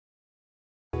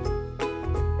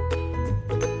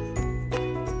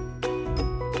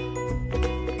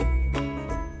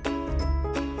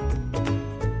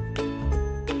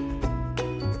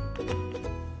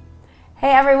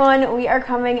Hey everyone, we are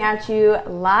coming at you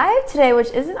live today,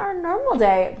 which isn't our normal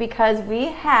day because we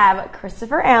have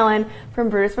Christopher Allen from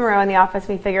Brutus Monroe in the office.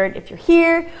 We figured if you're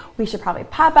here, we should probably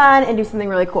pop on and do something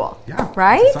really cool. Yeah,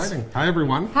 right? Exciting. Hi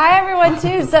everyone. Hi everyone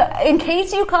too. So in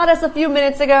case you caught us a few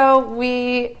minutes ago,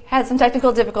 we had some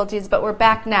technical difficulties, but we're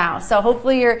back now. So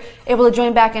hopefully you're able to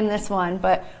join back in this one.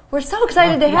 But we're so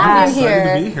excited to have you here.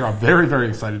 Excited to be here. I'm very, very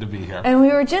excited to be here. And we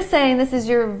were just saying this is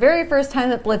your very first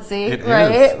time at Blitsy, It right?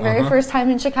 is. Very first time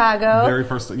in Chicago. Very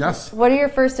first, yes. What are your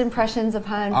first impressions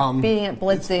upon being at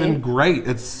Blitsy? It's been great.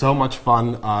 It's so much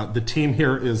fun. The team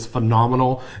here is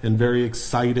phenomenal and very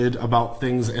excited about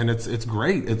things, and it's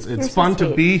great. It's fun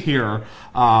to be here.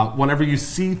 Whenever you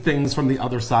see things from the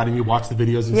other side and you watch the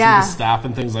videos and see the staff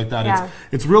and things like that,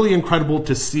 it's really incredible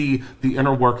to see the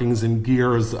inner workings and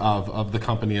gears of the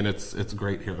company. And it's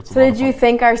great here. So did you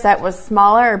think our set was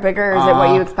smaller or bigger, or is it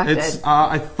what you expected?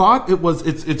 I thought it was.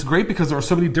 It's great because there are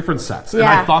so many different sets, and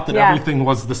I thought that everything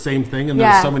was the same thing, and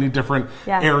there's so many different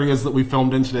areas that we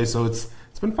filmed in today. So it's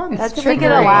been fun. That's what we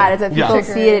get a lot. Is that people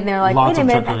see it and they're like, Lots wait a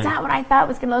minute, trickery. that's not what I thought it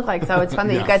was going to look like. So it's fun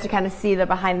that you got to kind of see the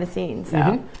behind the scenes.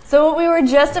 So what we were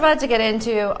just about to get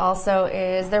into also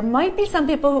is there might be some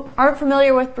people who aren't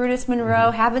familiar with Brutus Monroe,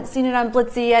 haven't seen it on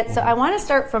Blitsy yet. So I want to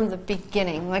start from the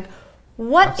beginning. Like,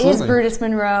 what is Brutus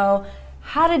Monroe?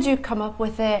 How did you come up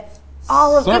with it?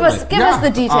 Give us the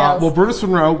details. Well, Brutus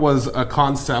Monroe was a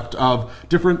concept of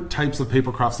different types of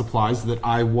paper craft supplies that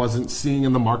I wasn't seeing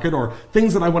in the market, or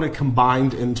things that I wanted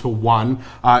combined into one.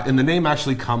 And the name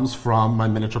actually comes from my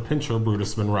miniature pincher,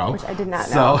 Brutus Monroe, which I did not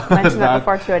know. I mentioned that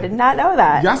before too. I did not know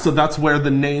that. Yeah, so that's where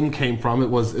the name came from. It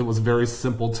was very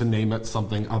simple to name it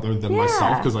something other than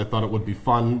myself, because I thought it would be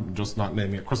fun just not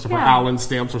naming it Christopher Allen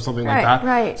stamps or something like that.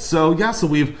 Right. So so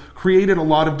we've created a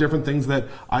lot of different things that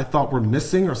I thought were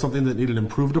missing or something that needed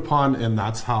improved upon, and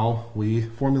that's how we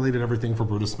formulated everything for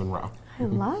Brutus Monroe. I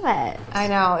love it. I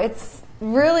know. It's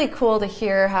really cool to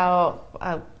hear how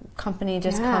a company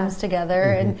just comes together.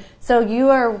 And so you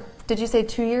are, did you say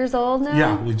 2 years old now?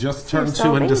 Yeah, we just turned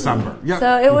 2 in December. Yeah.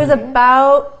 So it was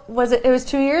about, it was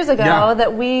 2 years ago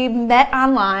that we met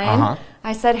online.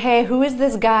 I said, hey, who is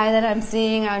this guy that I'm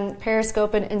seeing on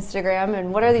Periscope and Instagram,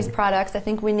 and what are these products? I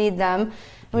think we need them.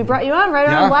 And we brought you on right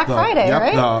around Black Friday,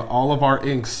 right? All of our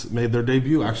inks made their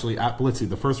debut actually at Blitsy,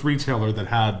 the first retailer that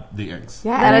had the inks.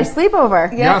 Yeah, at our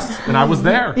sleepover. Yes, and I was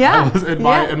there. I was in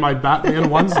my Batman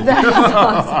onesie. That's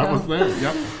awesome. I was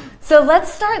there, So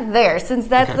let's start there, since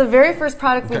that's the very first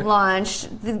product we launched.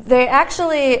 They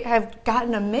actually have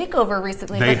gotten a makeover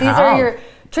recently, but these are your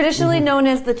traditionally known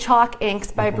as the chalk inks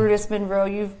by Brutus Monroe.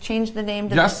 You've changed the name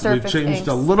to the surface inks. Yes, we've changed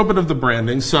a little bit of the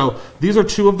branding. So these are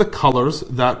 2 of the colors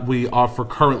that we offer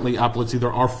currently at Blitsy.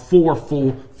 There are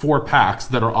 4 packs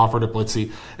that are offered at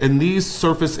Blitsy. And these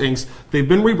surface inks, they've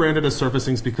been rebranded as surface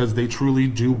inks because they truly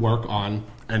do work on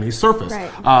any surface.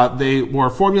 They were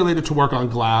formulated to work on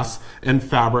glass and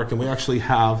fabric, and we actually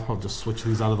have, I'll just switch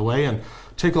these out of the way and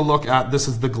take a look at, this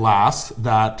is the glass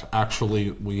that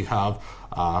actually we have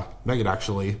Megan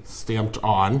actually stamped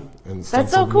on. And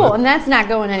that's so cool, and that's not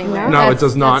going anywhere. No, it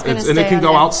does not. And it can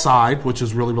go outside, which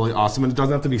is really, really awesome, and it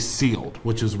doesn't have to be sealed,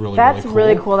 which is really, really cool. That's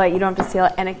really cool that you don't have to seal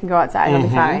it and it can go outside. It'll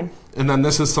be fine. And then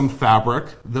this is some fabric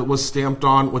that was stamped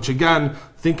on, which again,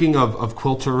 thinking of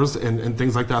quilters and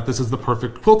things like that, this is the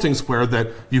perfect quilting square that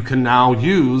you can now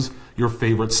use your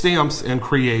favorite stamps and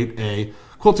create a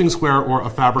quilting square or a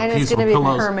fabric piece for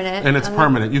pillows. Permanent. And it's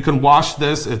permanent. You can wash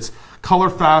this. It's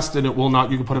color fast, and it will not.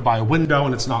 You can put it by a window,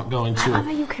 and it's not going to. I love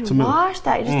how you can wash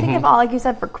that. You just think of all, like you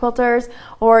said, for quilters,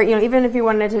 or even if you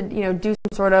wanted to, do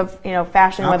some sort of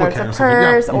fashion, whether it's a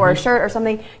purse or a shirt or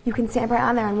something, you can stamp right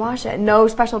on there and wash it. No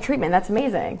special treatment. That's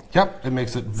amazing. Yep, it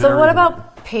makes it very. So what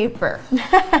about paper?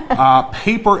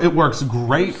 Paper, it works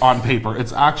great on paper.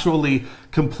 It's actually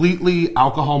completely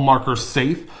alcohol marker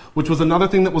safe, which was another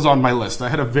thing that was on my list. I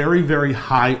had a very, very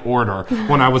high order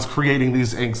when I was creating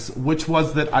these inks, which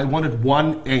was that I wanted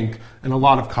one ink in a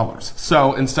lot of colors.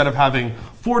 So instead of having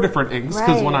 4 different inks,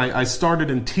 because when I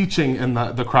started in teaching in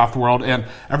the craft world, and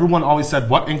everyone always said,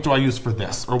 what ink do I use for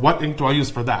this? Or what ink do I use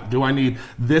for that? Do I need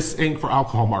this ink for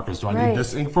alcohol markers? Do I need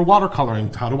this ink for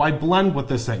watercoloring? How do I blend with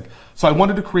this ink? So I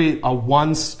wanted to create a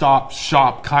one-stop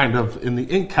shop kind of in the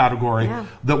ink category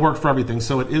that worked for everything.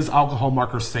 So it is alcohol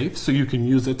marker safe, so you can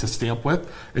use it to stamp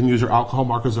with and use your alcohol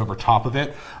markers over top of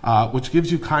it, which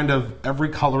gives you kind of every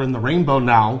color in the rainbow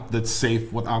now that's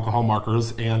safe with alcohol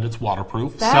markers, and it's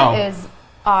waterproof. That is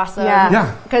awesome.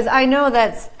 Yeah. Because I know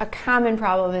that's a common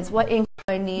problem is what ink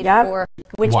do I need for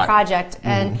which project.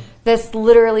 And this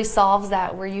literally solves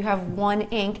that, where you have one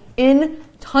ink in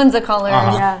tons of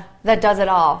colors that does it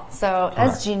all. So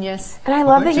that's genius. And I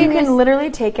love that you can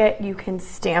literally take it, you can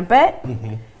stamp it,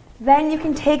 then you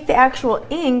can take the actual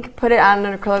ink, put it on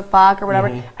an acrylic block or whatever,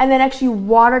 and then actually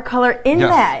watercolor in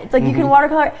that. It's like you can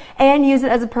watercolor and use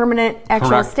it as a permanent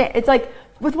actual stamp. It's like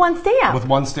with one stamp. With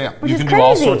one stamp. Which you is can crazy. do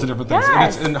all sorts of different things.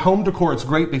 Yes. And in home decor, it's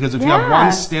great because if you have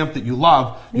one stamp that you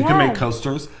love, you can make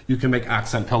coasters, you can make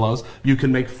accent pillows, you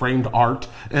can make framed art,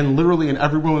 and literally in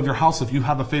every room of your house, if you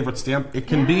have a favorite stamp, it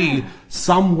can be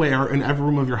somewhere in every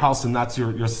room of your house, and that's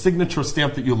your signature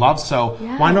stamp that you love. So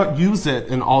why not use it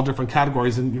in all different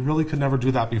categories? And you really could never do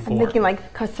that before. And making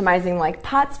like customizing like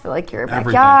pots for like your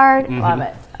backyard. Love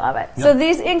it. Love it. So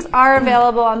these inks are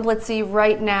available on Blitsy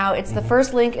right now. It's the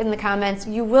first link in the comments.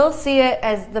 You will see it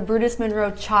as the Brutus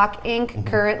Monroe chalk ink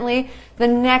currently. The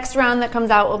next round that comes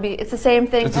out will be, it's the same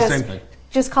thing. It's the same thing.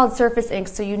 Just called surface ink,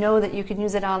 so you know that you can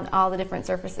use it on all the different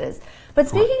surfaces. But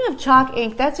speaking of chalk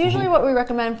ink, that's usually what we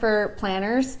recommend for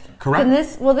planners.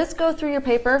 Correct. Will this go through your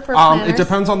paper for planners? It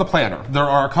depends on the planner. There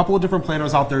are a couple of different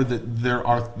planners out there that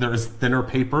there is thinner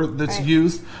paper that's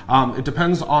used. It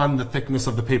depends on the thickness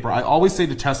of the paper. I always say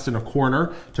to test in a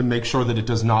corner to make sure that it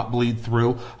does not bleed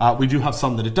through. We do have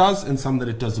some that it does and some that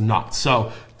it does not.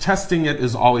 So testing it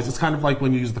is always, it's kind of like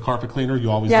when you use the carpet cleaner,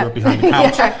 you always do it behind the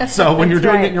couch. So when you're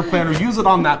doing it in your planner, use it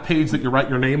on that page that you write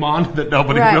your name on that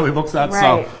nobody really looks at.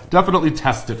 So definitely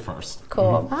test it first.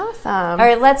 Cool. Awesome. All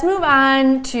right, let's move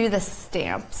on to the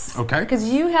stamps. Okay. Because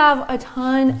you have a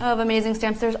ton of amazing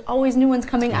stamps. There's always new ones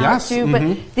coming out too, but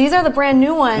these are the brand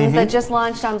new ones that just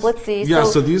launched on Blitsy. Yeah,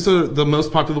 so these are the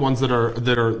most popular ones that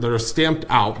are stamped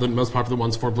out, the most popular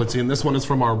ones for Blitsy, and this one is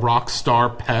from our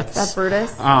Rockstar Pets. That's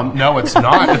Brutus? No, it's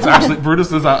not. It's actually,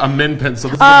 Brutus is a min pin, so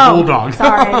this is a bulldog.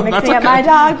 Sorry, mixing up my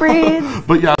dog breeds.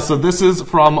 But yeah, so this is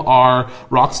from our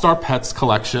Rockstar Pets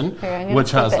collection,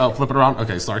 which has, flip it around.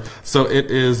 Okay, sorry. So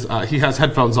it is, he has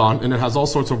headphones on, and it has all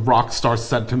sorts of Rockstar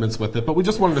sentiments with it, but we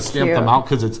just wanted to stamp them out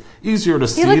because it's easier to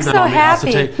see than on the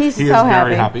acetate. He's he so is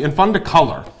very happy and fun to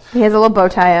color. He has a little bow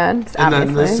tie on. And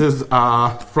then this is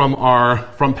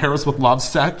from Paris with Love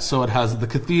set. So it has the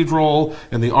cathedral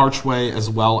and the archway, as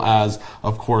well as,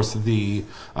 of course, the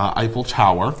Eiffel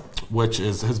Tower, which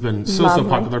has been so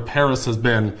popular. Paris has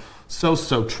been so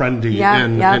trendy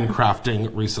in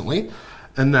crafting recently.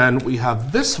 And then we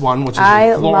have this one, which is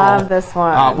I floral, love this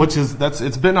one.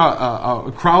 It's been a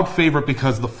crowd favorite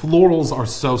because the florals are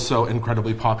so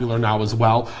incredibly popular now as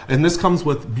well. And this comes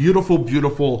with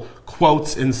beautiful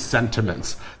quotes and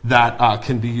sentiments that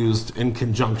can be used in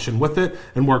conjunction with it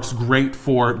and works great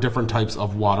for different types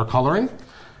of watercoloring.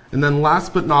 And then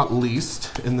last but not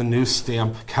least, in the new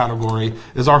stamp category,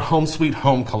 is our Home Sweet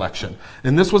Home collection.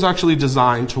 And this was actually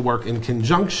designed to work in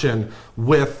conjunction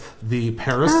with the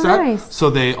Paris set. Nice. So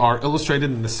they are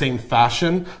illustrated in the same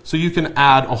fashion. So you can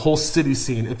add a whole city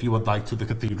scene if you would like to the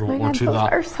cathedral or to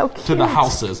the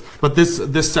houses. But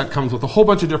this set comes with a whole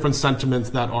bunch of different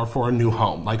sentiments that are for a new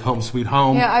home, like Home Sweet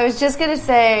Home. Yeah, I was just going to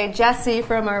say, Jessie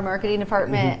from our marketing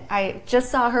department, I just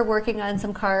saw her working on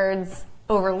some cards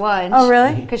over lunch. Oh,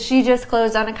 really? Because she just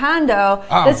closed on a condo.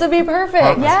 This would be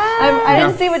perfect. Yeah. I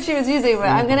didn't see what she was using, but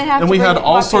I'm going to have to. And we had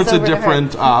all sorts of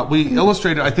different, we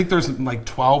illustrated, I think there's like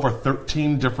 12 or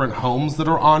 13 different homes that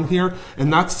are on here.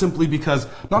 And that's simply because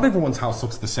not everyone's house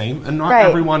looks the same. And not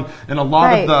everyone, and a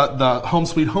lot of the Home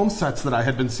Sweet Home sets that I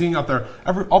had been seeing out there,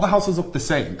 all the houses look the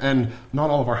same. And not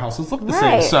all of our houses look the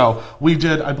same. So we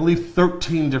did, I believe,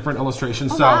 13 different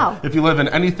illustrations. If you live in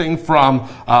anything from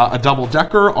a double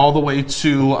decker all the way to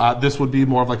this would be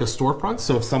more of like a storefront.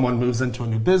 So if someone moves into a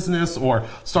new business or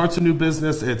starts a new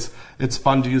business, it's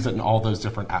fun to use it in all those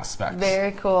different aspects.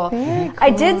 Very cool.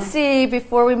 I did see,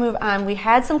 before we move on, we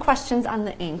had some questions on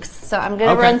the inks. So I'm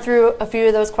going to run through a few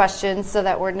of those questions so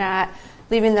that we're not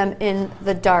leaving them in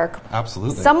the dark.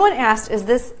 Absolutely. Someone asked,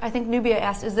 I think Nubia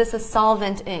asked, is this a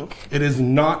solvent ink? It is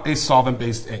not a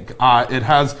solvent-based ink.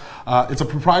 It's a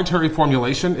proprietary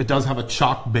formulation. It does have a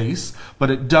chalk base, but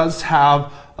it does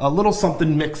have a little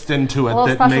something mixed into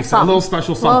it that makes it a little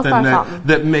special something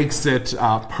that makes it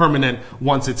permanent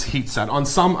once it's heat set. On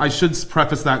some, I should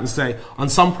preface that and say, on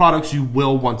some products you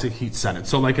will want to heat set it.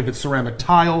 So like if it's ceramic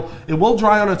tile, it will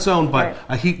dry on its own, but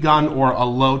a heat gun or a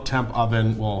low temp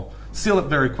oven will seal it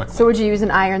very quickly. So would you use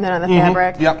an iron then on the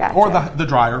fabric? Yep, gotcha. Or the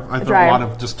dryer. I throw a lot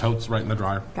of just totes right in the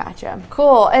dryer. Gotcha.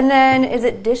 Cool. And then is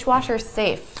it dishwasher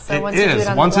safe? So it is.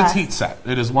 Once it's heat set,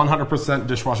 it is 100%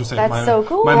 dishwasher safe. That's so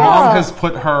cool. My mom has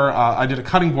put her, I did a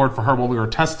cutting board for her when we were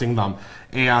testing them,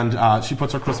 and she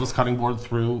puts her Christmas cutting board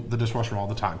through the dishwasher all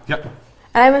the time. Yep.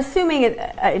 And I'm assuming,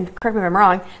 and correct me if I'm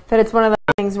wrong, that it's one of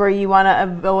the things where you want to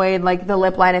avoid like the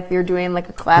lip line if you're doing like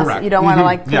a class. Correct. You don't want to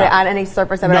like put it on any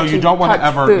surface that would No, actually you don't want to touch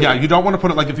ever. food. Yeah, you don't want to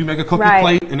put it like if you make a cookie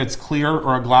plate and it's clear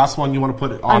or a glass one, you want to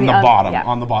put it on the bottom,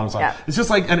 on the bottom side. Yeah. It's just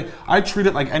like I treat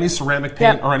it like any ceramic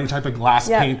paint or any type of glass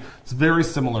paint. It's very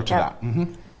similar to that.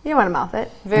 You don't want to mouth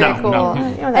it. Very cool. No.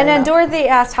 And then Dorothy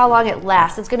asked how long it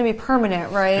lasts. It's going to be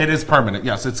permanent, right? It is permanent,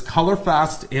 yes. It's color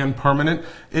fast and permanent.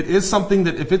 It is something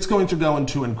that if it's going to go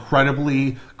into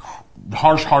incredibly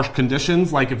harsh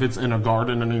conditions, like if it's in a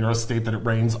garden and in a state that it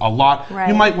rains a lot,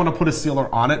 you might want to put a sealer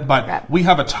on it. But we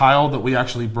have a tile that we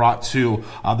actually brought to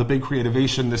the big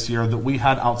Creativation this year that we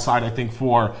had outside, I think,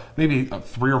 for maybe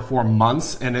 3 or 4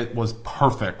 months, and it was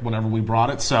perfect whenever we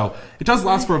brought it. So it does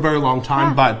last for a very long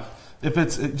time, but if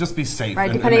just be safe.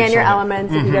 Right, depending on your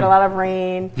elements, if you get a lot of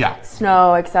rain,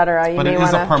 snow, etc. But it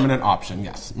is a permanent option,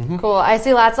 yes. Cool. I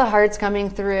see lots of hearts coming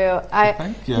through.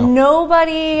 Thank you.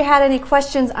 Nobody had any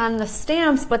questions on the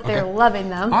stamps, but they're loving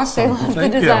them. Awesome. They love the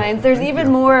designs. There's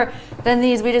even more than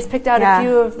these. We just picked out a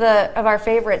few of our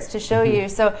favorites to show you.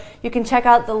 So you can check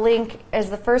out the link as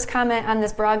the first comment on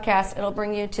this broadcast. It'll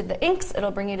bring you to the inks.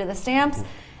 It'll bring you to the stamps.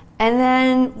 And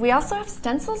then we also have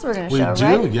stencils we're going to show,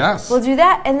 right? We do, yes. We'll do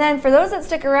that. And then for those that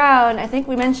stick around, I think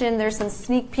we mentioned there's some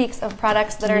sneak peeks of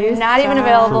products that are not even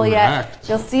available yet.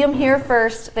 You'll see them here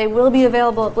first. They will be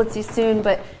available at Blitsy soon,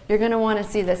 but you're going to want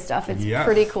to see this stuff. It's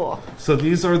pretty cool. So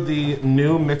these are the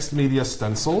new mixed media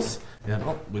stencils. And,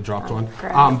 we dropped one.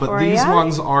 But these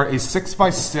ones are a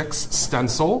 6x6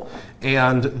 stencil,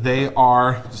 and they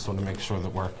are, just want to make sure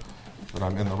that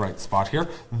I'm in the right spot here,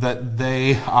 that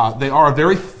they are a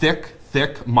very thick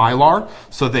mylar,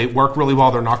 so they work really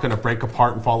well. They're not going to break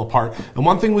apart and fall apart. And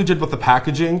one thing we did with the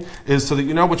packaging is so that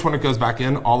you know which one it goes back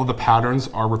in, all of the patterns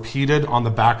are repeated on the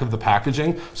back of the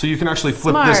packaging. So you can actually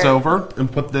flip this over and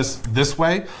put this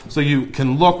way. So you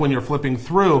can look when you're flipping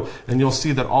through and you'll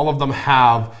see that all of them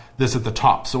have this at the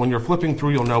top. So when you're flipping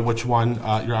through, you'll know which one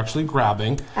you're actually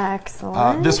grabbing.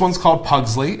 Excellent. This one's called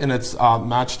Pugsley, and it's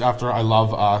matched after, I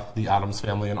love the Addams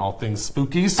Family and all things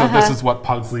spooky. So this is what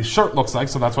Pugsley's shirt looks like.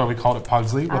 So that's why we called it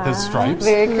Pugsley with his stripes.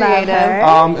 Very creative.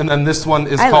 And then this one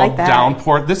is called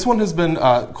Downpour. This one has been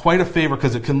quite a favor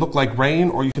because it can look like rain,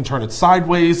 or you can turn it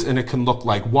sideways, and it can look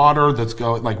like water that's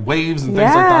going like waves and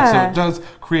things like that. So it does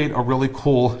create a really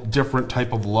cool, different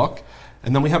type of look.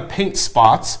 And then we have paint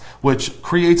spots, which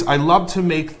creates, I love to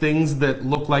make things that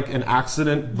look like an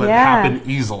accident but happen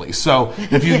easily. So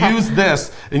if you use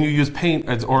this and you use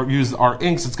paint or use our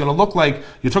inks, it's going to look like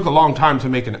you took a long time to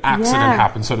make an accident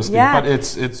happen, so to speak. But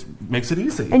it makes it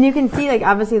easy. And you can see, like,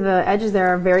 obviously the edges there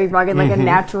are very rugged, like a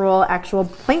natural, actual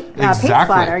paint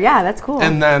splatter. Yeah, that's cool.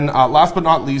 And then last but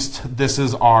not least, this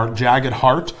is our jagged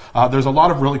heart. There's a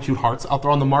lot of really cute hearts out there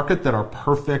on the market that are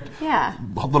perfect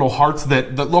little hearts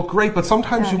that look great, but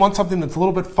sometimes you want something that's a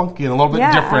little bit funky and a little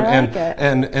bit different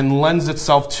and lends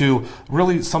itself to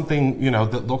really something,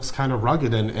 that looks kind of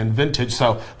rugged and vintage.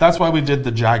 So that's why we did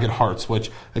the jagged hearts, which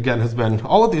again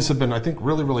all of these have been, I think,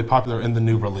 really, really popular in the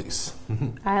new release.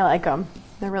 I like them.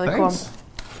 They're really cool.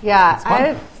 Yeah,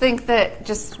 I think that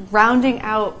just rounding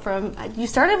out from, you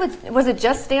started with, was it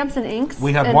just stamps and inks?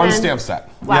 We had one stamp set.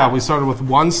 Wow. Yeah, we started with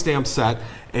one stamp set,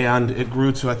 and it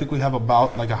grew to, I think we have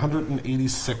about like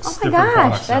 186 different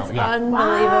products now. That's unbelievable.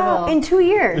 Wow. In 2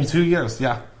 years? In 2 years,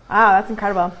 yeah. Wow, that's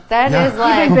incredible. That is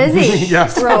like busy.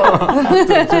 Yes.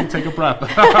 Take a breath.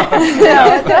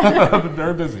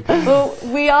 Very busy. Well,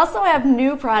 we also have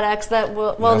new products that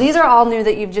these are all new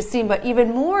that you've just seen, but even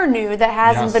more new that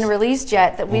hasn't been released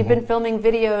yet, that we've been filming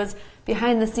videos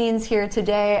behind the scenes here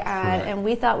today on, and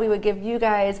we thought we would give you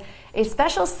guys a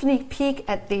special sneak peek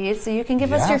at these so you can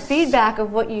give us your feedback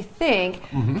of what you think.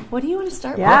 What do you want to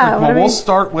start with? Well, we'll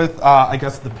start with, I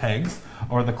guess, the pegs,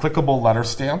 or the clickable letter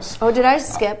stamps. Oh, did I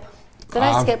skip?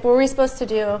 What were we supposed to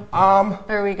do?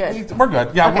 Are we good? We're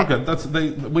good. Yeah, we're good.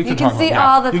 We can talk about see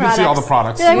all the products. You can see all the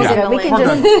products. We can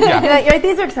just,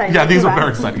 these are exciting. Yeah, these are very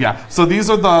exciting. Yeah. So these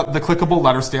are the clickable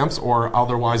letter stamps, or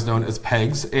otherwise known as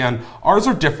pegs, and ours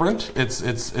are different.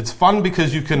 It's fun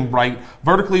because you can write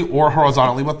vertically or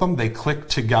horizontally with them. They click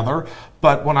together.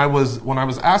 But when I was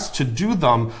asked to do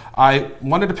them, I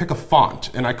wanted to pick a font,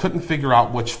 and I couldn't figure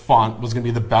out which font was going to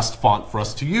be the best font for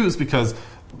us to use because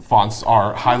fonts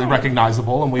are highly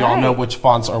recognizable, and we all know which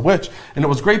fonts are which. And it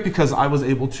was great because I was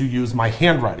able to use my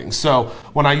handwriting. So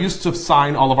when I used to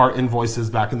sign all of our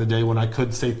invoices back in the day, when I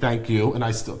could say thank you, and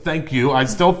I still thank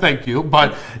you,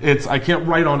 but I can't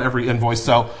write on every invoice.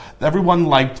 So everyone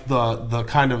liked the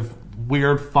kind of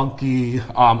weird, funky,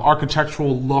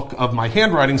 architectural look of my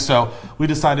handwriting, so we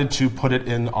decided to put it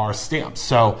in our stamps.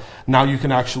 So now you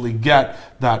can actually get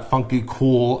that funky,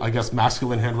 cool, I guess,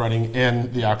 masculine handwriting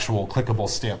in the actual clickable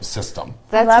stamp system.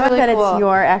 I love it that it's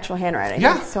your actual handwriting.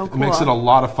 Yeah, it's so cool. It makes it a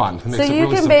lot of fun. It makes so it you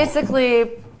really can simple.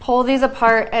 basically pull these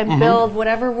apart and build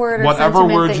whatever word or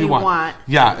sentiment word that you want.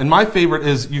 Yeah, and my favorite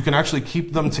is you can actually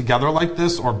keep them together like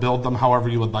this or build them however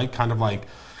you would like, kind of like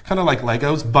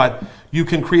Legos, but you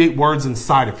can create words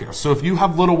inside of here. So if you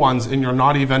have little ones and you're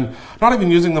not even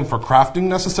using them for crafting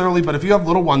necessarily, but if you have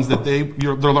little ones that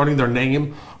they're learning their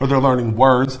name or they're learning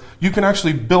words, you can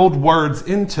actually build words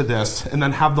into this and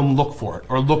then have them look for it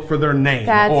or look for their name.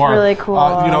 That's or, really cool.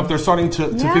 If they're starting to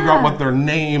figure out what their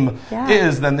name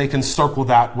is, then they can circle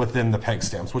that within the peg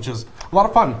stamps, which is a lot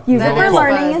of fun. Use it Really for cool.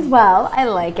 learning as well. I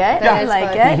like it. I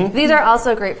like it. These are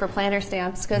also great for planner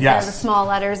stamps because they're the small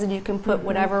letters and you can put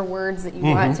whatever words that you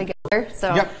want together.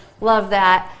 So love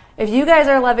that. If you guys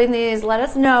are loving these, let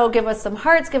us know. Give us some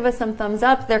hearts. Give us some thumbs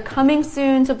up. They're coming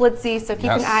soon to Blitsy, so keep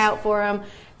an eye out for them.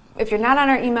 If you're not on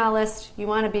our email list, you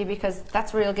want to be because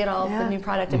that's where you'll get all the new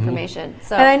product information.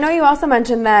 So, and I know you also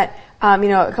mentioned that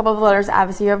a couple of letters,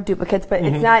 obviously you have duplicates, but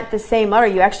it's not the same letter.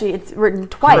 It's written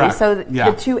twice. Correct. So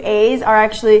the two A's are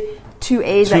actually two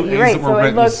A's that you write. So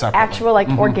it looks actual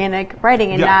organic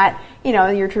writing and not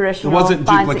your traditional. It wasn't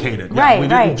duplicated. Right, we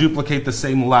didn't duplicate the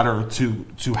same letter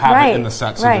to have it in the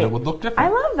set so that it would look different. I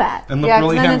love that. And look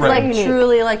really handwritten. It's like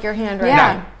truly like your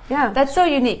handwriting. Yeah. That's so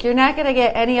unique. You're not going to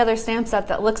get any other stamp set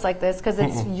that looks like this because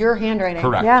it's your handwriting.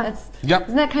 Correct. Yeah.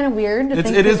 Isn't that kind of weird?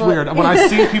 It is weird. When I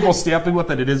see people stamping with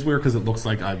it is weird because it looks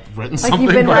like I've written something.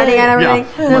 Like you've been writing on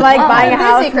everything. Yeah. They're like buying a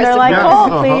house and they're like,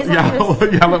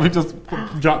 please. Let me just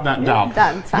jot that down.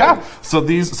 Done. Yeah. So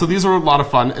these are a lot of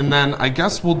fun. And then I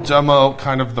guess we'll demo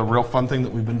kind of the real fun thing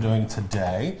that we've been doing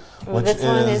today. This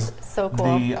one is so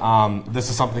cool. This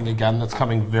is something, again, that's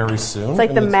coming very soon. It's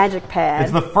like the magic pad.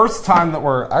 It's the first time that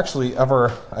we're actually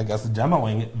ever, I guess,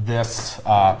 demoing this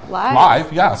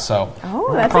live. Yeah, so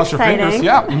that's cross exciting. your fingers.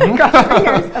 Yeah. Cross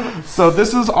your fingers. So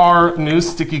this is our new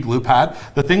sticky glue pad.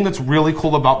 The thing that's really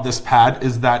cool about this pad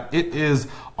is that it is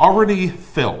already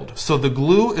filled. So the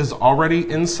glue is already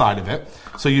inside of it.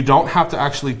 So you don't have to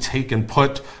actually take and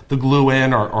put the glue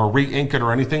in or re-ink it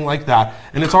or anything like that.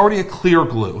 And it's already a clear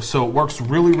glue. So it works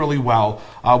really, really well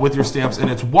with your stamps. And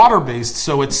it's water-based,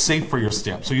 so it's safe for your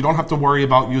stamp. So you don't have to worry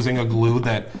about using a glue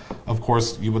that, of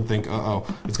course, you would think,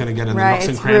 it's going to get in the nooks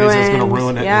and crannies, and it's going to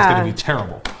ruin it, and it's going to be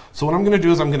terrible. So what I'm going to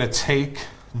do is I'm going to take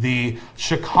the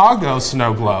Chicago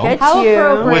Snow Glow,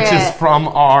 which is from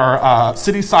our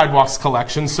City Sidewalks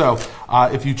collection. So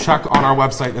if you check on our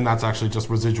website, and that's actually just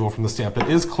residual from the stamp, it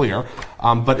is clear.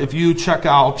 But if you check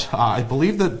out, I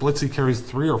believe that Blitsy carries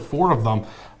 3 or 4 of them.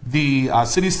 The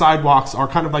City Sidewalks are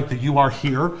kind of like the You Are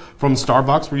Here from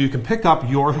Starbucks, where you can pick up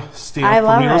your stamp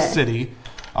from your city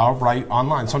right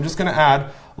online. So I'm just going to add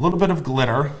a little bit of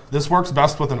glitter. This works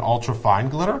best with an ultra fine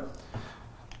glitter.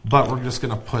 But we're just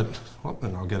going to put,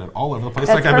 and I'll get it all over the place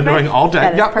like I've been doing all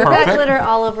day. Yeah, perfect. Glitter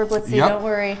all over Blitsy, don't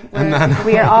worry. And then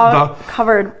we are all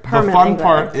covered permanently. The fun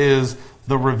part is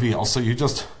the reveal. So you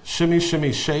just shimmy,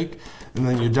 shimmy, shake, and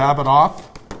then you dab it off,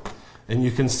 and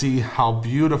you can see how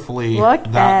beautifully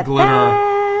that glitter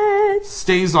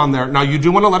stays on there. Now you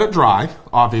do want to let it dry,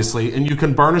 obviously, and you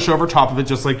can burnish over top of it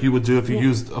just like you would do if you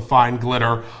used a fine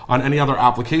glitter on any other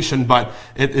application, but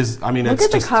it is, it's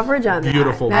just the coverage on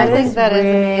beautiful. I think that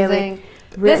is amazing.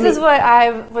 This is what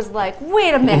I was like,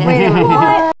 wait a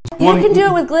minute. What? You can do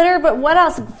it with glitter, but what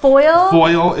else? Foil?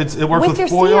 Foil. It works with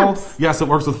foil. Stamps. Yes, it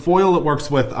works with foil. It works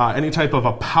with any type of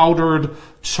a powdered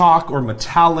chalk or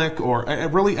metallic or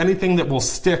really anything that will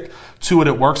stick to it.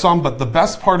 It works on. But the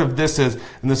best part of this is,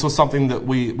 and this was something that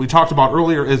we talked about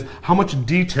earlier, is how much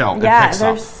detail it picks up. Yeah,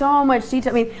 there's so much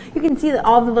detail. I mean, you can see that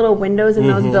all the little windows in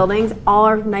those buildings all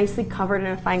are nicely covered in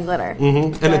a fine glitter.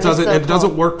 And it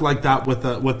doesn't work like that with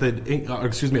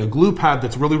a glue pad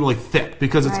that's really, really thick,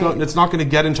 because it's not going to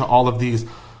get into all of these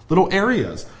little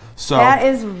areas. So that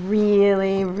is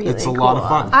really, really it's a cool. lot of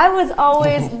fun. I was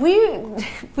always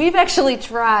we've actually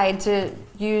tried to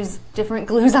use different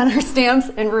glues on our stamps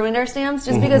and ruined our stamps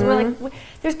just because we're like,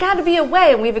 there's got to be a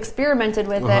way, and we've experimented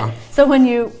with it. So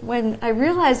when I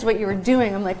realized what you were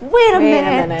doing, I'm like, wait a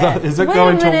minute. Is it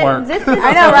going to work? This is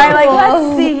I know, right? Like,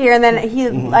 let's see here. And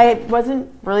then I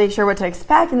wasn't really sure what to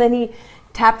expect, and then he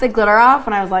tapped the glitter off,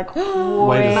 and I was like, wait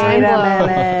a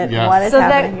minute. What is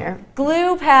happening here?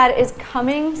 Glue pad is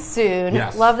coming soon.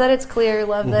 Yes. Love that it's clear.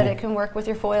 Love that it can work with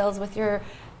your foils, with your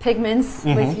pigments,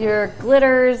 with your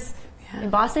glitters.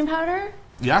 Embossing powder?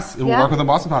 Yes, it will work with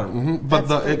embossing powder. But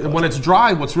when it's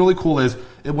dry, what's really cool is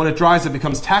when it dries, it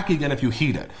becomes tacky again if you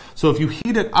heat it. So if you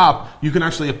heat it up, you can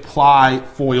actually apply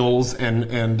foils,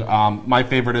 and my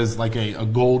favorite is like a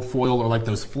gold foil, or like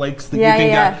those flakes that you can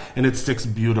get, and it sticks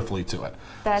beautifully to it.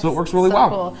 So it works really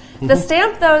well. Cool. The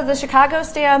stamp, though, the Chicago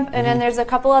stamp, and then there's a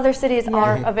couple other cities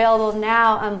are available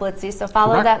now on Blitsy, so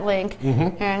follow that link.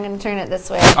 Here, I'm going to turn it this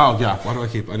way. Oh, yeah. Why do I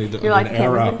keep? I need to You're like,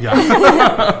 air up.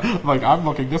 Yeah. Like, I'm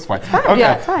looking this way. Okay.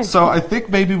 Yeah, it's fine. So I think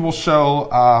maybe we'll show,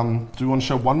 do you want to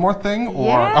show one more thing?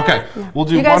 Or okay, we'll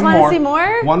do you guys one more. Want to see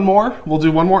more? One more? We'll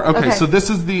do one more? Okay, so this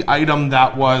is the item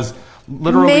that was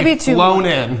literally flown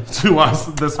in to us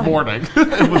this morning.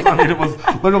 It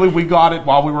was literally, we got it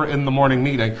while we were in the morning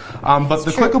meeting. But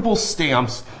the clickable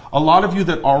stamps, a lot of you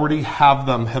that already have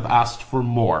them have asked for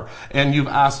more. And you've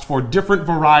asked for different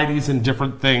varieties and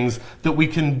different things that we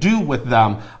can do with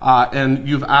them. And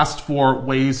you've asked for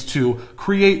ways to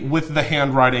create with the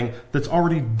handwriting that's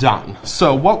already done.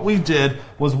 So what we did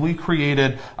was we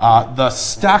created the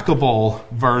stackable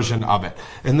version of it.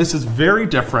 And this is very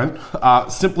different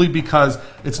simply because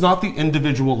it's not the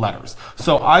individual letters.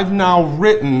 So I've now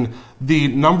written the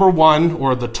number one,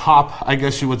 or the top, I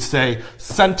guess you would say,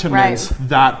 sentiments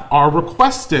that are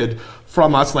requested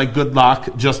from us, like good luck,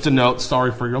 just a note,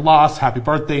 sorry for your loss, happy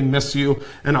birthday, miss you.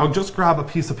 And I'll just grab a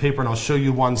piece of paper and I'll show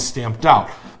you one stamped out,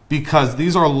 because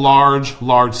these are large,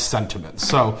 large sentiments.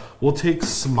 So we'll take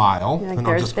smile, and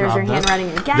I'll just grab there's your this.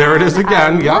 handwriting again. There it is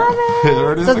again. Yep.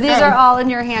 There it is so again. These are all in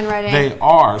your handwriting. They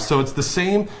are. So it's the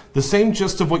same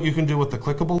gist of what you can do with the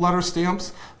clickable letter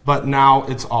stamps, but now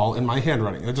it's all in my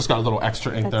handwriting. I just got a little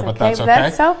extra ink there, but that's okay.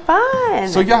 That's so fun.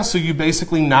 So yeah, so you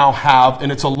basically now have,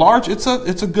 and it's a large, it's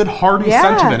a good hearty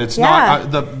sentiment. It's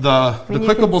not the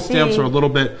clickable stamps are a little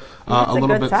bit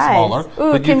smaller.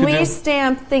 Ooh, can we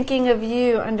stamp "Thinking of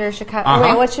You" under Chicago?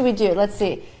 Wait, what should we do? Let's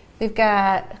see. We've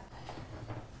got.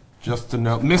 Just to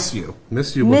note, miss you would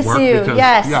miss work, you, because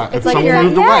yes. if someone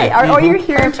moved away. Or you're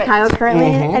here in Chicago currently,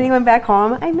 anyone back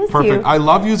home, I miss you. I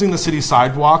love using the city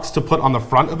sidewalks to put on the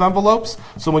front of envelopes.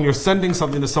 So when you're sending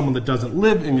something to someone that doesn't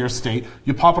live in your state,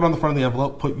 you pop it on the front of the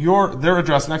envelope, put their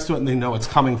address next to it, and they know it's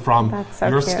coming from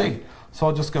your state. So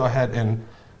I'll just go ahead and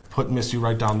put miss you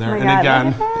right down there. And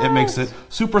again, it makes it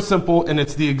super simple, and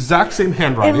it's the exact same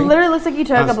handwriting. It literally looks like you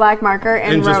took a black marker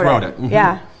and just wrote it.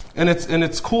 Yeah. And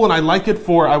it's cool, and I like it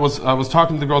for, I was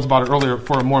talking to the girls about it earlier,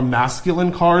 for more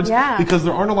masculine cards, because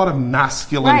there aren't a lot of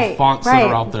masculine fonts that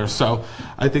are out there. So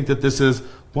I think that this is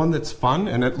one that's fun,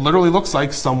 and it literally looks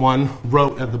like someone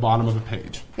wrote at the bottom of the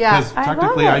page. Yeah, because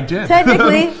technically I did.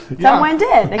 Technically, someone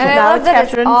did. And I love that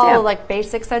it's all like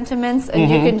basic sentiments, and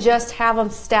you can just have them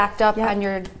stacked up on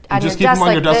your desk. Just keep them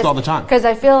on your desk all the time. Because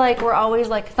I feel like we're always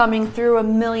like thumbing through a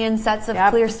million sets of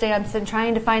clear stamps and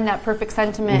trying to find that perfect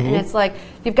sentiment, and it's like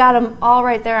you've got them all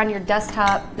right there on your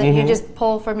desktop that you just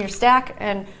pull from your stack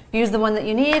and use the one that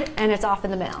you need, and it's off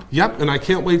in the mail. Yep, and I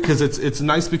can't wait, because it's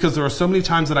nice, because there are so many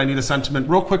times that I need a sentiment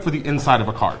real quick for the inside of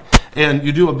a card. And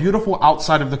you do a beautiful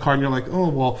outside of the card, and you're like, oh,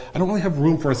 well, I don't really have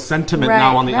room for a sentiment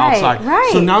now on the outside.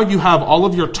 So now you have all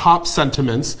of your top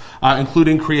sentiments,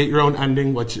 including create your own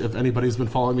ending, which, if anybody's been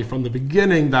following me from the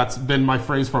beginning, that's been my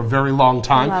phrase for a very long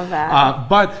time. I love that.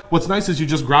 But what's nice is you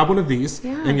just grab one of these,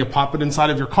 and you pop it inside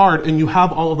of your card, and you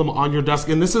have all of them on your desk.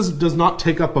 And this does not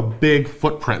take up a big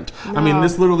footprint. No. I mean,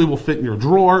 this literally will fit in your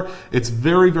drawer. It's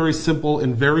very, very simple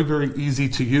and very, very easy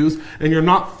to use. And you're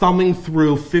not thumbing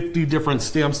through 50 different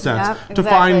stamp sets to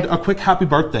find a quick happy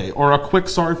birthday, or a quick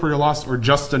sorry for your loss, or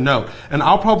just a note. And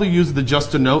I'll probably use the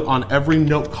just a note on every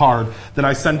note card that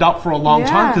I send out for a long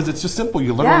time, because it's just simple.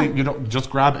 You literally, you don't just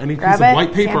grab any piece of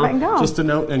white paper, just a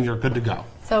note, and you're good to go.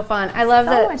 So fun. I love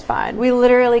that. So much fun. We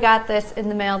literally got this in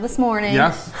the mail this morning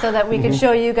so that we could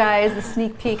show you guys the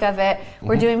sneak peek of it.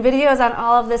 We're doing videos on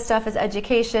all of this stuff as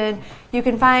education. You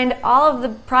can find all of the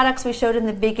products we showed in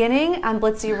the beginning on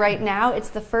Blitsy right now. It's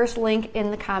the first link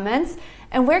in the comments.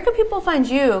 And where can people find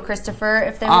you, Christopher,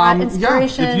 if they want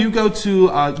inspiration? If you go to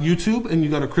YouTube and you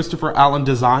go to Christopher Allen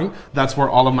Design, that's where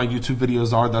all of my YouTube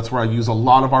videos are. That's where I use a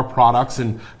lot of our products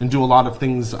and do a lot of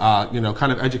things,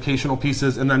 kind of educational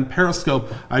pieces. And then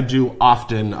Periscope I do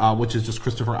often, which is just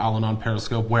Christopher Allen on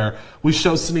Periscope, where we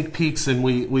show sneak peeks,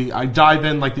 and I dive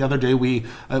in. Like the other day,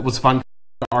 it was fun.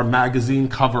 Our magazine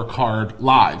cover card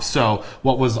live. So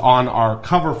what was on our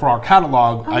cover for our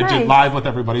catalog, I did live with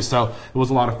everybody. So it was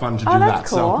a lot of fun to do that.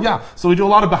 Cool. So so we do a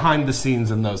lot of behind the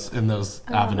scenes in those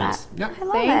avenues. Yeah,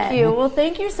 thank you. Well,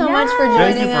 thank you so much for joining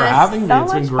us. Thank you for having me.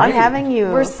 It's been great having you.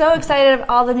 We're so excited of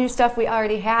all the new stuff we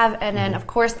already have, and then of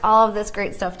course all of this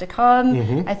great stuff to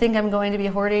come. I think I'm going to be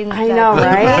hoarding. I know,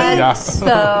 right? Yes. So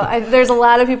there's a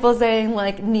lot of people saying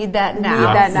like need that now. Need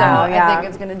that now. So I think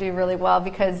it's going to do really well,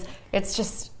 because it's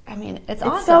just, I mean, it's It's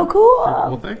awesome. so cool.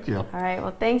 Well, thank you. All right.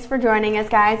 Well, thanks for joining us,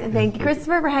 guys. And thank you,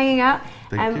 Christopher, for hanging out.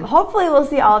 Thank you. Hopefully we'll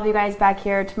see all of you guys back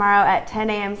here tomorrow at 10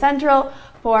 a.m. Central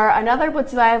for another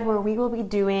Blitsy Live where we will be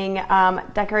doing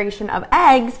decoration of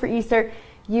eggs for Easter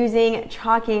using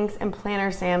chalk inks and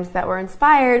planner stamps that were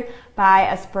inspired by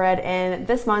a spread in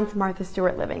this month's Martha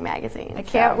Stewart Living magazine. I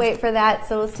can't wait for that.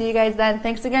 So we'll see you guys then.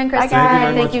 Thanks again, Bye, Christopher.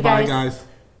 guys. Thank you very much. Thank you, Bye, guys. guys.